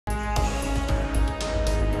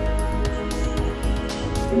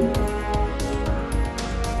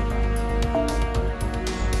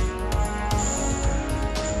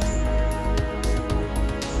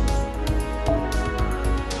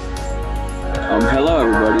Hello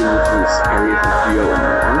everybody, this is FGO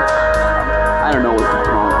NA. I don't know what to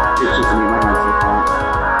call it. It's just me, my name's so far.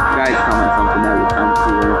 Guys comment something that would sound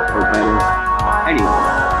cooler or better. Anyway,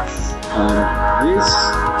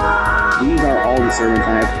 these are all the servants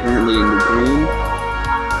I have currently in the game,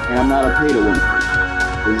 and I'm not a pay-to-win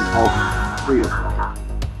person. This is all free to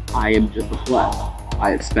play. I am just a pleb.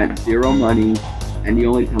 I have spent zero money, and the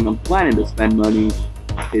only time I'm planning to spend money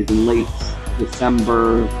is in late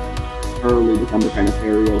December, early December kind of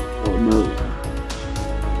area for Merlin.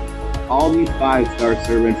 All these 5-star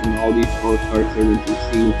servants and all these 4-star servants you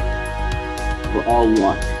see were all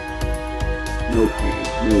luck. No pay,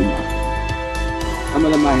 no nothing. Some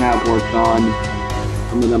of them I have worked on,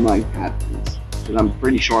 some of them I haven't, because I'm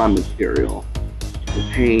pretty sure I'm material. It's a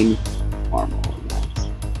pain to farm all of that.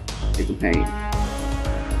 It's a pain.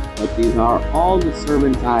 But these are all the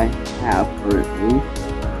servants I have currently.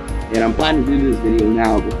 And I'm planning to do this video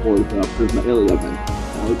now before the Prisma Ilya event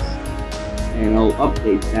comes out. And I'll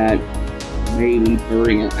update that maybe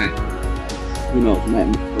during and after. Who knows, I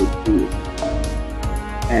might first do it.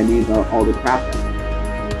 And these are all the craft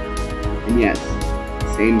items. And yes,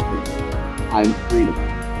 same thing. I'm free to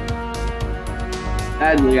play.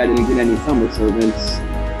 Sadly, I didn't get any summer servants.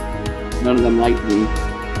 None of them liked me.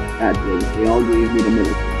 Sadly, they all gave me the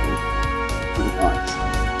military. To the box.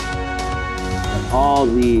 All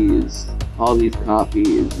these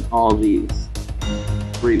copies, and all these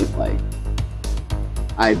free to play.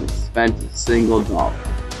 I haven't spent a single dollar.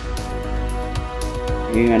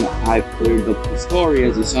 And I've cleared up the story,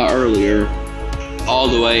 as you saw earlier, all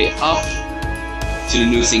the way up to the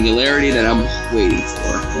new singularity that I'm waiting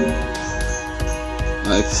for.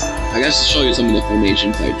 I guess to show you some of the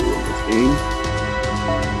formations I do in this game.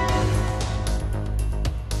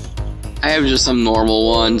 I have just some normal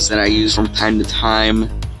ones that I use from time to time.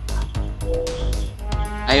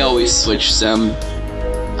 I always switch them.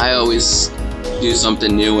 I always do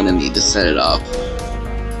something new when I need to set it up.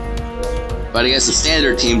 But I guess the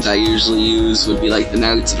standard teams I usually use would be like the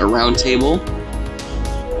Knights of the Round Table.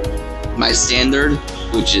 My standard,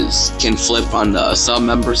 which can flip on the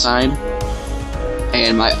sub-member side.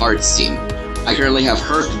 And my arts team. I currently have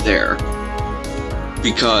Herc there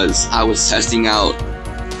because I was testing out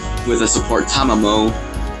with a support Tamamo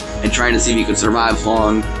and trying to see if he could survive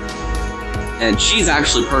long, and she's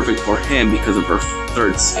actually perfect for him because of her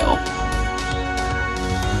 3rd skill,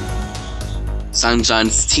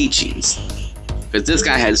 Sanjan's teachings, because this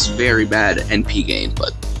guy has very bad NP gain,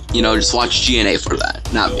 but you know, just watch GNA for that,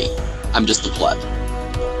 not me. I'm just a pleb.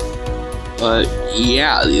 But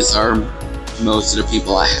yeah, these are most of the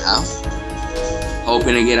people I have.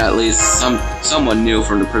 Hoping to get at least someone new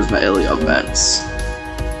from the Prisma Ilya events.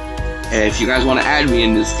 If you guys want to add me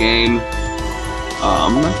in this game,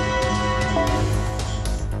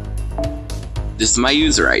 this is my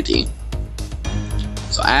user ID.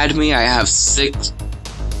 So add me. I have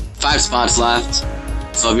 5 spots left.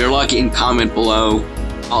 So if you're lucky, and comment below,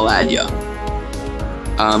 I'll add you.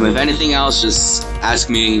 If anything else, just ask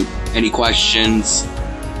me any questions,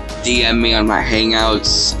 DM me on my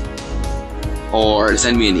Hangouts, or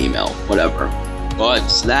send me an email, whatever. But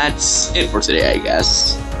that's it for today, I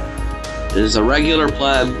guess. This is a regular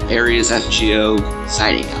pleb, Aries FGO,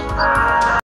 signing out.